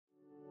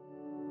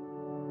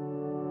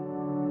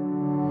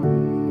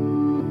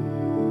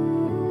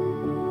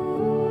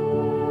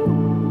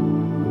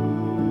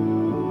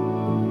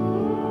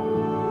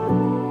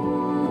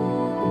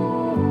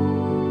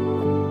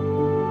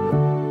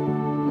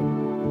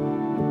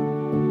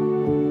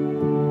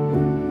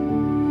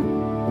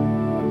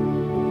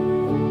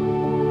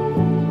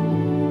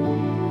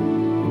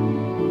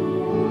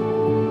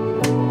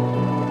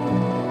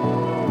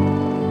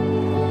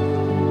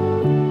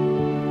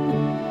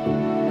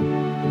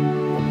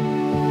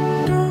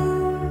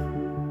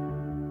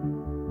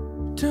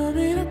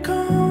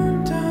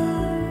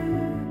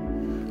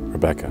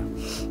Rebecca,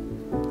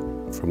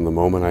 from the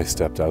moment I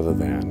stepped out of the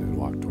van and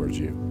walked towards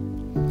you,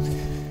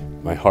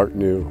 my heart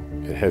knew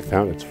it had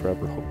found its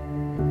forever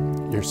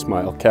home. Your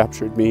smile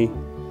captured me,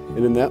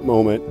 and in that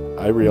moment,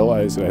 I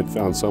realized that I had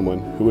found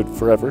someone who would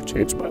forever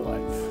change my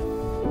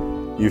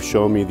life. You've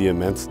shown me the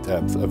immense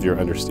depth of your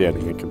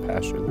understanding and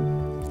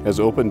compassion,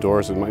 has opened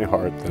doors in my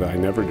heart that I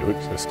never knew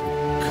existed.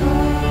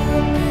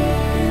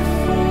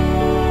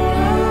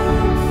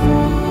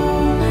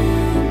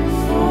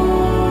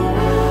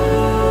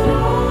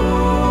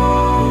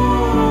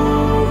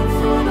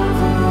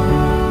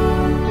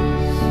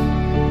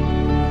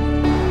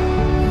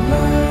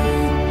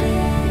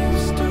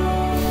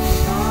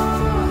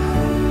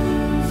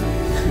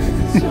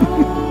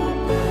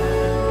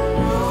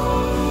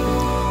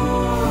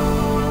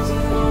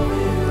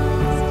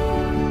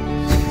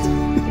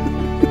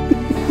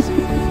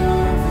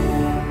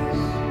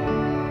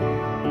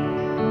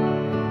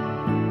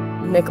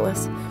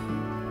 Nicholas,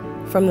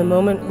 from the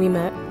moment we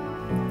met,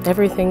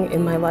 everything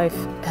in my life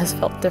has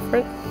felt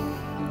different.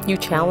 You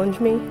challenge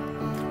me,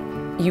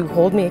 you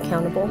hold me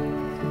accountable,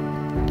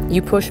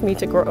 you push me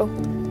to grow.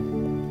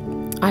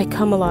 I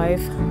come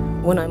alive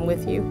when I'm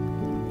with you,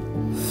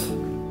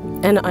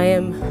 and I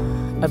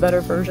am a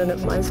better version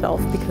of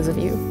myself because of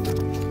you.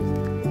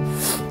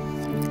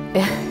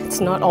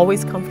 It's not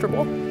always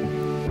comfortable,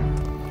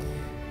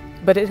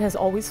 but it has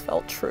always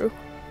felt true.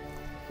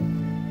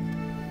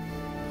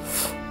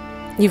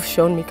 You've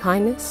shown me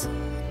kindness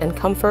and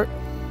comfort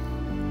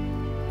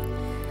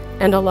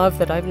and a love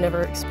that I've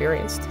never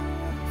experienced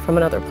from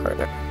another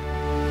partner.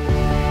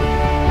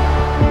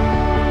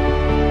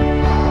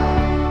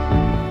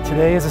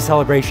 Today is a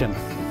celebration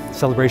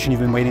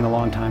you've been waiting a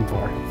long time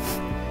for.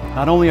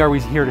 Not only are we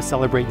here to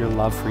celebrate your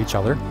love for each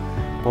other,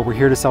 but we're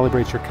here to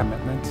celebrate your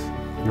commitment,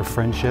 your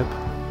friendship,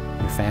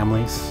 your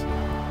families,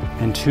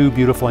 and two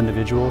beautiful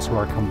individuals who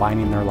are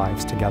combining their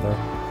lives together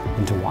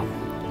into one.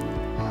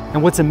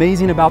 And what's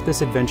amazing about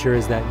this adventure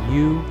is that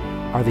you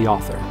are the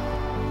author.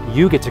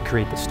 You get to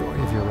create the story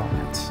of your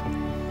romance.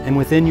 And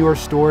within your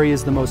story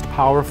is the most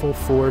powerful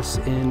force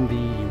in the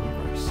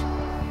universe: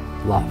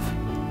 love.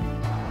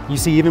 You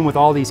see, even with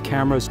all these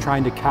cameras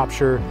trying to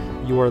capture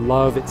your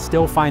love, it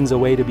still finds a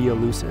way to be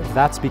elusive.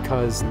 That's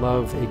because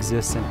love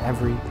exists in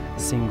every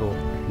single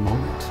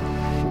moment.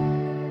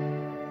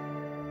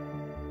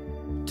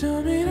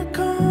 Tell me to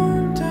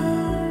calm down.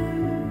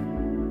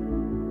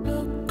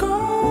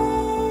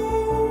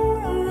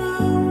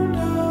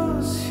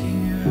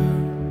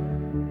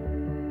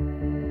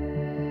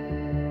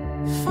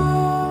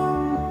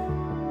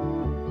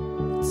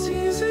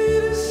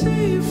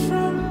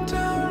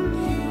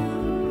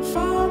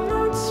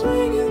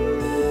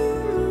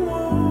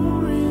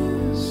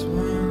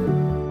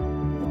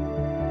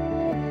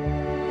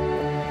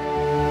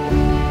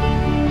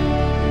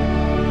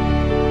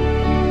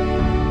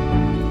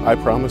 I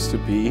promise to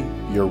be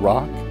your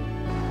rock,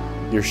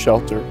 your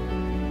shelter,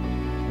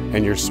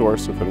 and your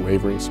source of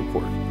unwavering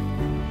support.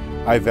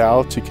 I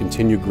vow to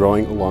continue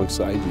growing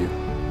alongside you,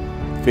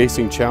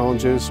 facing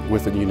challenges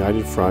with a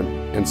united front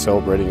and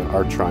celebrating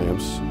our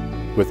triumphs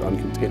with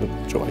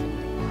uncontainable joy.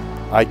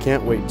 I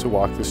can't wait to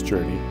walk this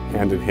journey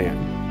hand in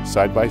hand,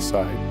 side by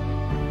side,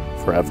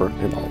 forever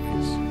and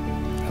always.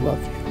 I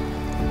love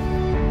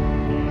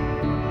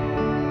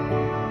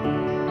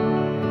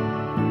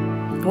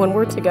you. When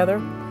we're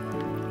together,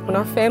 when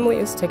our family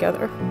is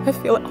together, I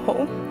feel at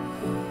home.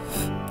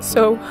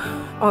 So,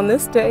 on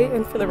this day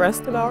and for the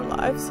rest of our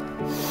lives,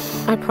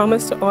 I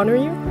promise to honor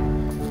you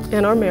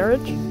and our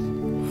marriage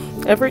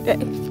every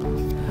day.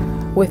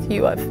 With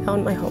you, I've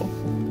found my home.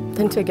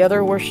 And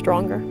together, we're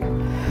stronger.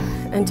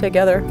 And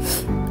together,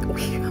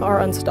 we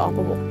are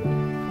unstoppable.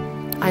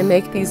 I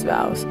make these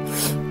vows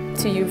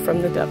to you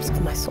from the depths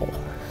of my soul,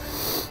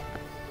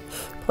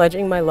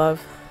 pledging my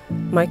love,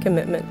 my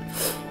commitment,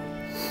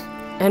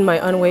 and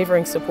my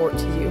unwavering support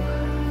to you,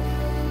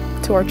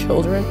 to our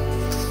children,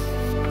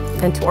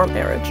 and to our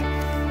marriage.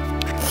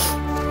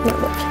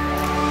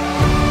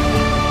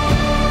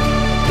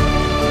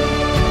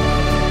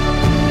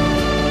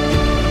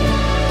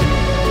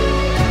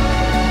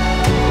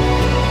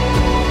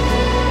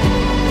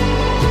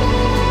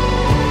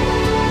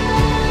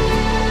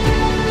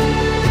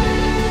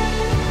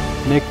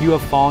 Nick, you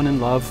have fallen in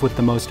love with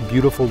the most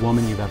beautiful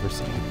woman you've ever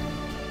seen.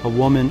 A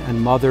woman and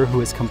mother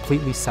who is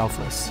completely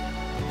selfless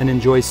and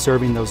enjoys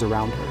serving those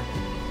around her.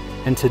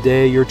 And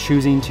today you're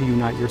choosing to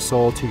unite your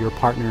soul to your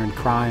partner in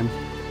crime,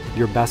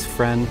 your best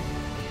friend,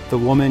 the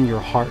woman your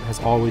heart has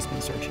always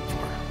been searching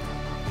for.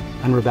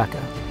 And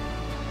Rebecca,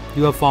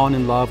 you have fallen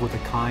in love with a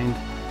kind,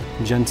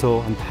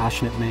 gentle, and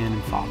passionate man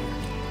and father.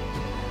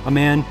 A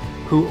man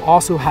who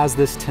also has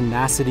this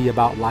tenacity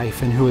about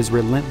life and who is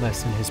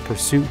relentless in his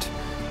pursuit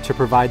to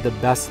provide the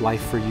best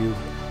life for you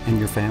and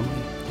your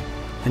family.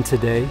 And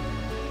today,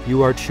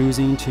 you are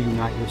choosing to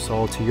unite your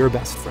soul to your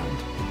best friend,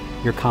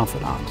 your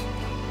confidant,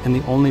 and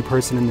the only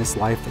person in this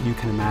life that you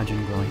can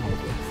imagine growing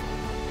old with.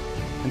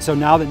 And so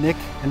now that Nick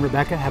and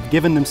Rebecca have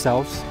given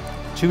themselves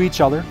to each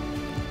other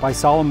by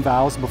solemn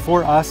vows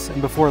before us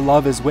and before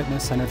love is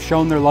witness, and have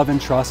shown their love and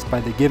trust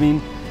by the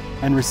giving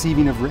and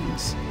receiving of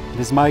rings. It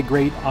is my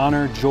great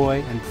honor,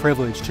 joy, and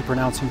privilege to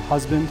pronounce you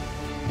husband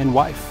and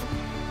wife.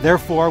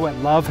 Therefore, what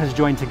love has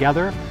joined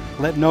together,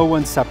 let no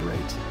one separate.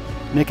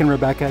 Nick and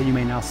Rebecca, you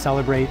may now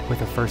celebrate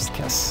with a first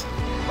kiss.